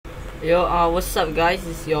Yo, what's up, guys?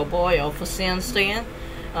 It's your boy, Officer Stan.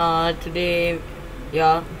 Today,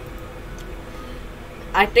 yeah,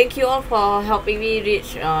 I thank you all for helping me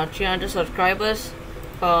reach 300 subscribers.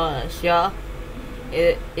 Yeah,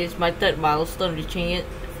 it's my third milestone reaching it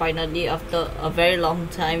finally after a very long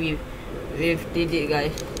time. We've did it,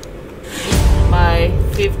 guys. It's my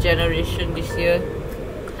 5th generation this year,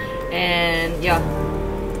 and yeah,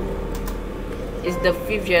 it's the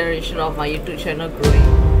 5th generation of my YouTube channel growing.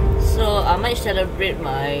 So I might celebrate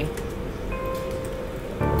my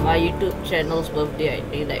YouTube channel's birthday. I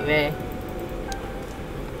think like where,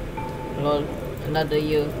 lol, another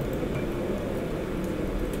year.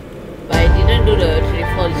 But I didn't do the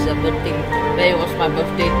 24 December thing, where it was my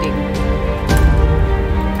birthday thing.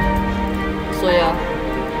 So yeah.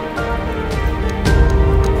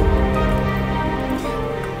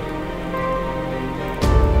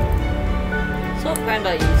 So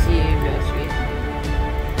kinda easy if you ask me.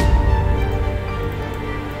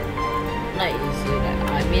 Not easy,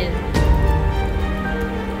 I mean,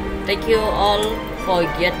 thank you all for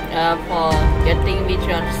getting me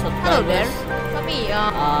 300 subscribers. For me,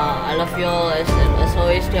 I love you all as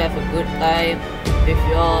always to have a good time with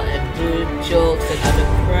you all and do jokes and other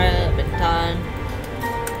crap and fun.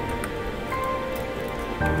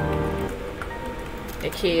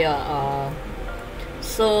 Okay,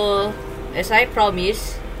 so as I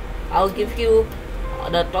promised, I'll give you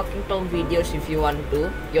the Talking Tom videos if you want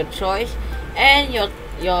to, your choice, and your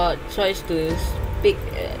choice to pick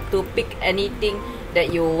anything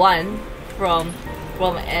that you want from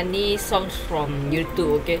any songs from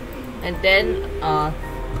YouTube, okay? And then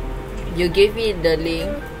you give me the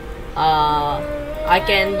link. I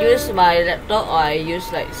can use my laptop or I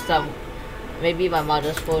use like maybe my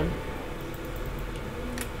mother's phone.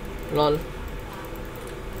 Lol.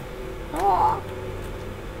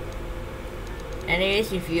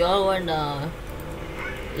 Anyways, if you all wanna,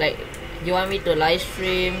 like, you want me to live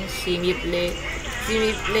stream, see me play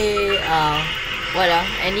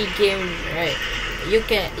any game, right? You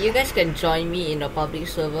guys can join me in a public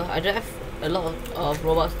server. I don't have a lot of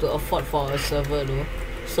Robux to afford for a server though.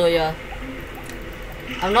 So yeah,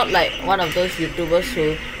 I'm not like one of those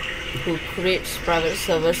YouTubers who creates private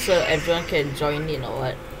servers so everyone can join in or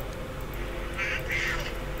what.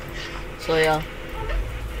 So yeah,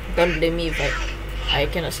 don't blame me if I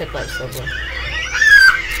cannot set up server.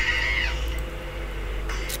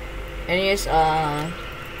 Anyways, what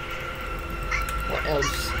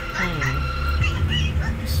else?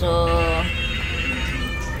 So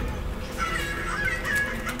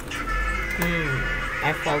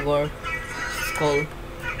I forgot skull.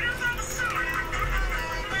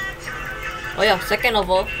 Oh yeah, second of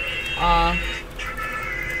all, I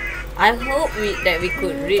hope that we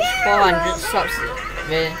could reach 400 subs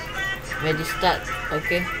when we start,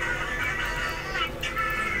 okay?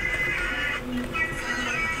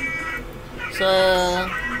 So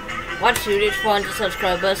once you reach 400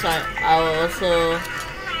 subscribers, I will also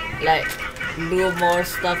like do more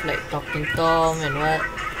stuff like Talking Tom and what.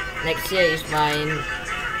 Next year is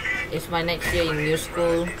my next year in new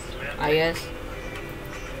school, I guess.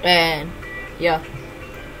 And yeah,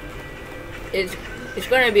 it's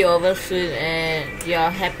gonna be over soon, and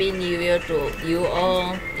yeah, happy new year to you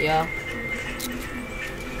all. Yeah,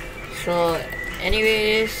 so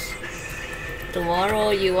anyways,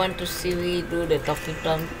 tomorrow you want to see me do the Talking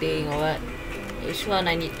Tom thing or what? Which one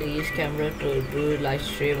I need to use camera to do live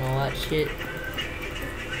stream or what shit?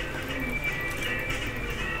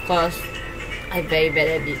 Cause I very bad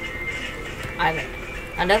at it. I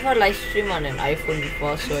never live stream on an iPhone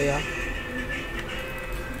before, so yeah.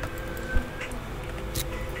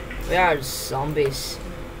 We are zombies.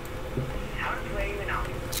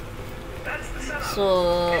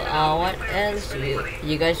 So what else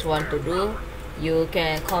you guys want to do? You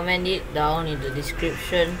can comment it down in the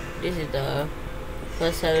description. This is the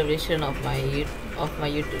first celebration of my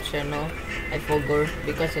YouTube channel. I forgot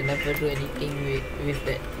because I never do anything with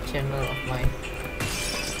that channel of mine.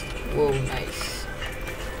 Whoa, nice.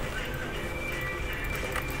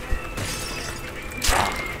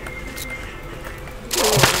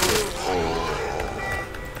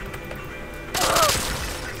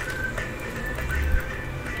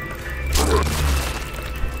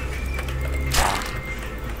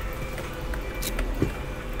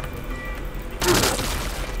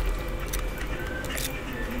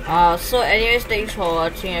 So anyways, thanks for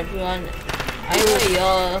watching everyone. I know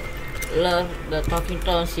y'all love the Talking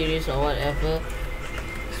Tom series or whatever.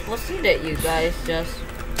 It's mostly that you guys just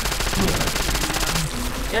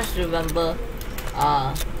remember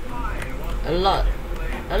a lot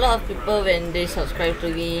of people when they subscribe to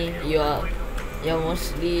me, you're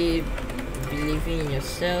mostly believing in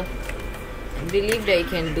yourself and believe that you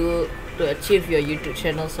can do to achieve your YouTube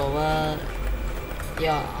channel. So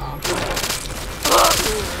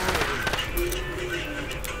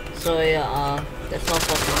yeah, that's all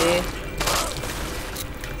for today.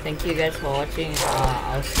 Thank you guys for watching.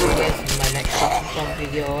 I'll see you guys in my next Talking Tom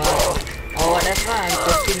video or whatever I'm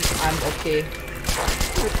posting. I'm okay.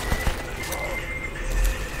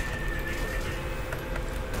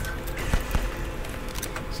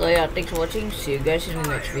 So yeah, thanks for watching. See you guys in the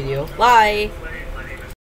next video. Bye.